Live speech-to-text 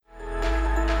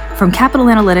From Capital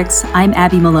Analytics, I'm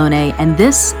Abby Maloney, and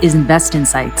this is Invest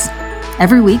Insights.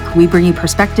 Every week, we bring you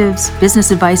perspectives, business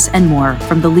advice, and more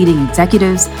from the leading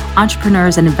executives,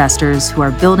 entrepreneurs, and investors who are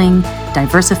building,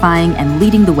 diversifying, and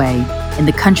leading the way in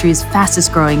the country's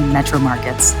fastest-growing metro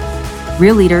markets.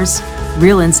 Real leaders,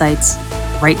 real insights,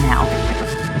 right now.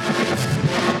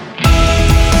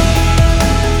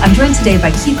 I'm joined today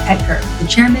by Keith Petker, the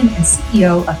chairman and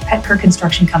CEO of Petker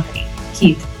Construction Company.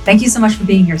 Keith, thank you so much for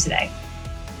being here today.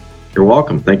 You're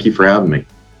welcome. Thank you for having me.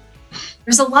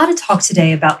 There's a lot of talk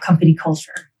today about company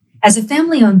culture. As a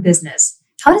family-owned business,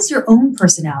 how does your own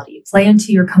personality play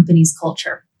into your company's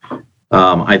culture?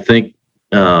 I think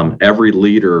every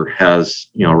leader has,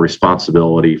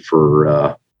 responsibility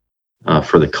for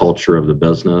the culture of the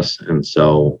business, and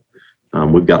so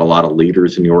we've got a lot of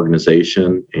leaders in the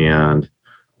organization, and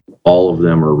all of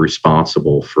them are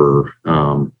responsible for,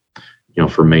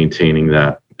 for maintaining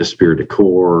that esprit de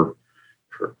corps.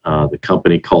 The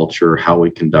company culture, how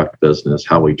we conduct business,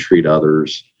 how we treat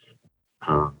others,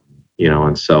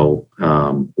 and so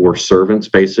we're servants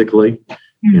basically.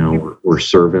 We're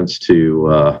servants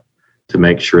to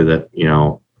make sure that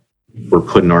we're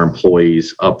putting our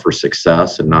employees up for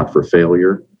success and not for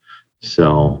failure.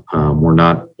 So we're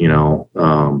not,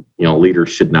 leaders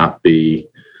should not be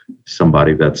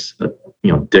somebody that's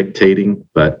dictating,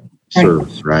 but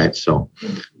serves, right? So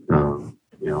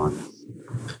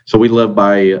So we live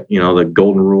by, the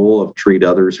golden rule of treat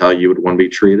others how you would want to be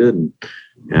treated.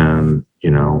 And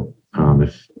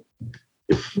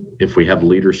if we have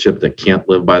leadership that can't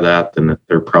live by that, then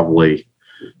they're probably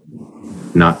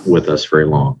not with us very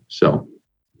long. So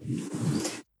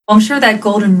I'm sure that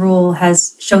golden rule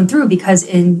has shown through, because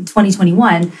in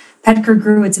 2021, Petker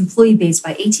grew its employee base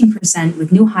by 18%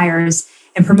 with new hires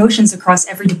and promotions across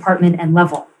every department and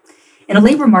level. In a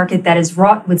labor market that is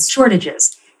wrought with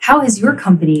shortages, how has your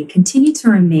company continued to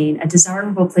remain a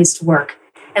desirable place to work?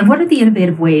 And what are the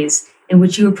innovative ways in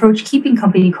which you approach keeping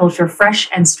company culture fresh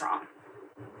and strong?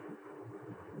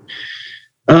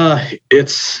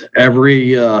 It's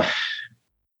every, I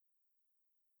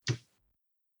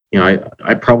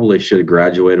probably should have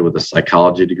graduated with a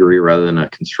psychology degree rather than a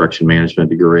construction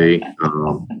management degree,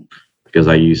 because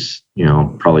I use,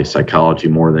 probably psychology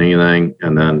more than anything.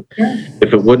 And then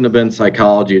if it wouldn't have been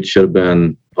psychology, it should have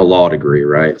been a law degree,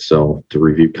 right? So to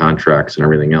review contracts and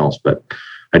everything else, but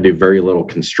I do very little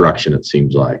construction, it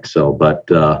seems like. So, but,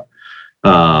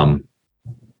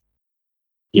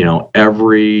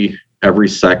 every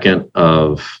second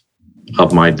of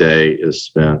my day is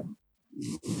spent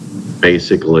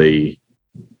basically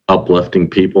uplifting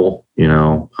people,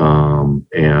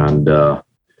 and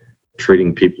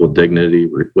treating people with dignity,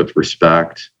 with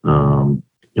respect.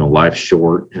 Life's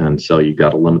short, and so you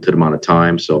got a limited amount of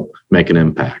time, so make an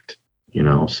impact,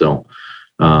 so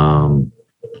from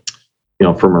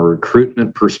a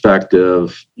recruitment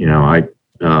perspective, I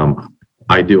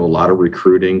do a lot of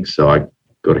recruiting. So I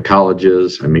go to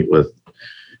colleges, I meet with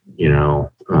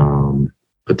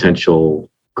potential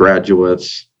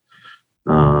graduates.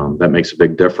 That makes a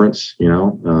big difference.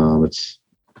 It's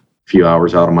a few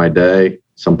hours out of my day,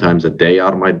 sometimes a day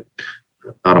out of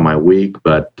my week,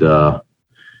 but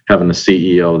having a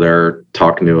CEO there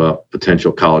talking to a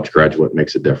potential college graduate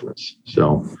makes a difference.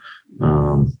 So,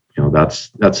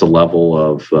 that's a level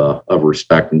of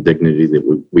respect and dignity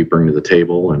that we bring to the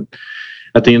table. And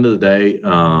at the end of the day,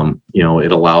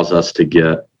 it allows us to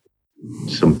get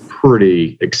some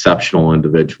pretty exceptional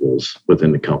individuals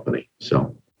within the company.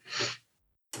 So,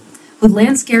 with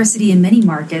land scarcity in many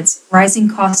markets, rising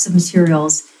costs of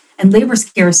materials, and labor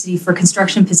scarcity for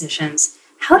construction positions,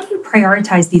 how do you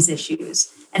prioritize these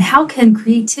issues? And how can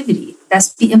creativity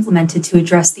best be implemented to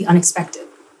address the unexpected?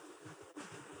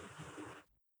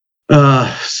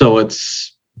 So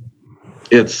it's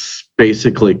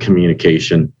basically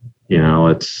communication.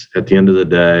 It's at the end of the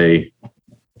day,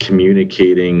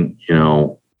 communicating.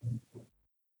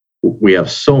 We have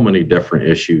so many different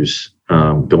issues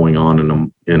going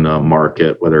on in a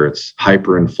market, whether it's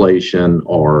hyperinflation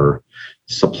or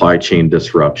supply chain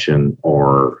disruption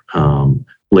or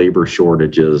labor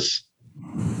shortages.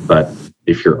 But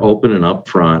if you're open and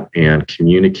upfront and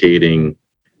communicating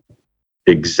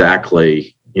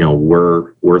exactly,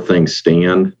 where things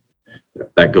stand,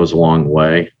 that goes a long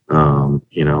way.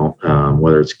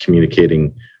 Whether it's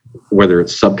communicating, whether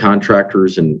it's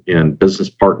subcontractors and business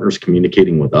partners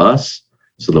communicating with us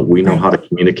so that we know how to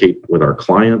communicate with our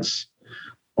clients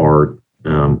or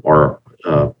our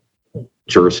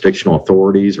jurisdictional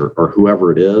authorities or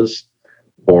whoever it is,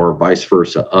 or vice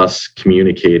versa, us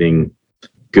communicating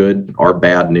good or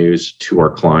bad news to our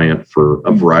client for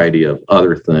a variety of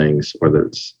other things, whether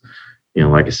it's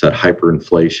like I said,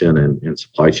 hyperinflation and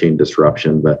supply chain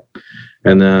disruption,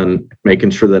 and then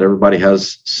making sure that everybody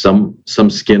has some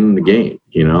skin in the game.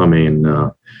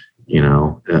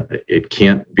 It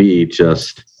can't be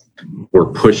just we're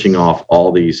pushing off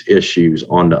all these issues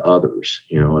onto others.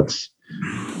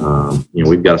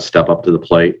 We've got to step up to the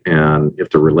plate, and if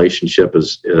the relationship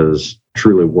is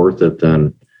truly worth it,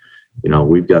 then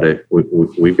we've got to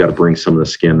bring some of the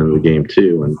skin in the game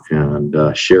too,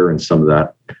 and share in some of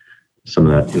that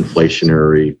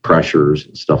inflationary pressures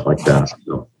and stuff like that.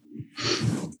 So.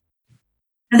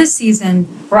 This season,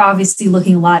 we're obviously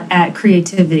looking a lot at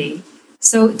creativity.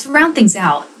 So to round things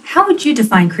out, how would you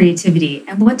define creativity,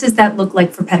 and what does that look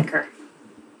like for Pedicure?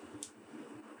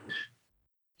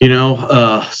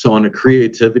 So on the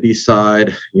creativity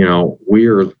side, we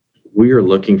are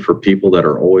looking for people that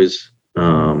are always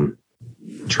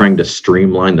trying to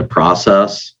streamline the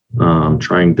process, a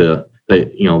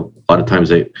lot of times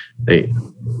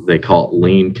they call it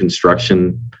lean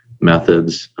construction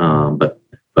methods, but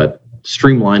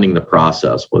streamlining the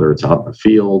process, whether it's out in the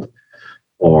field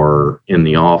or in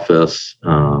the office,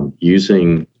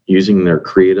 using their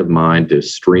creative mind to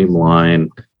streamline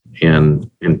and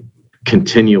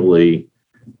continually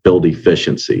build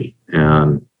efficiency.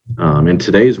 And in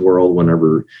today's world,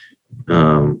 whenever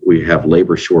we have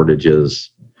labor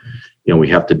shortages, we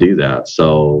have to do that.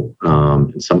 So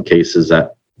in some cases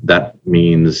that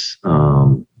means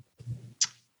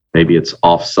maybe it's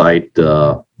off-site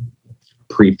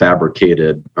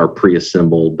prefabricated or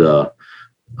pre-assembled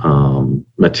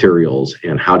materials,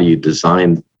 and how do you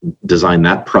design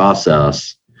that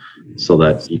process so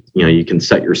that you can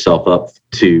set yourself up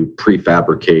to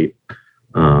prefabricate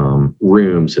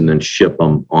rooms and then ship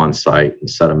them on site and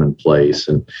set them in place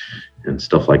and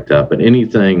stuff like that. But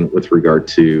anything with regard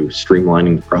to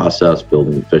streamlining the process,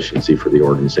 building efficiency for the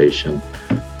organization,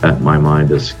 that in my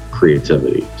mind is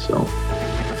creativity. So.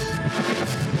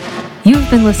 You've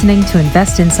been listening to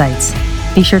Invest Insights.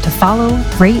 Be sure to follow,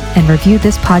 rate, and review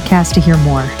this podcast to hear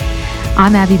more.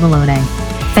 I'm Abby Maloney.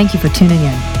 Thank you for tuning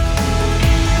in.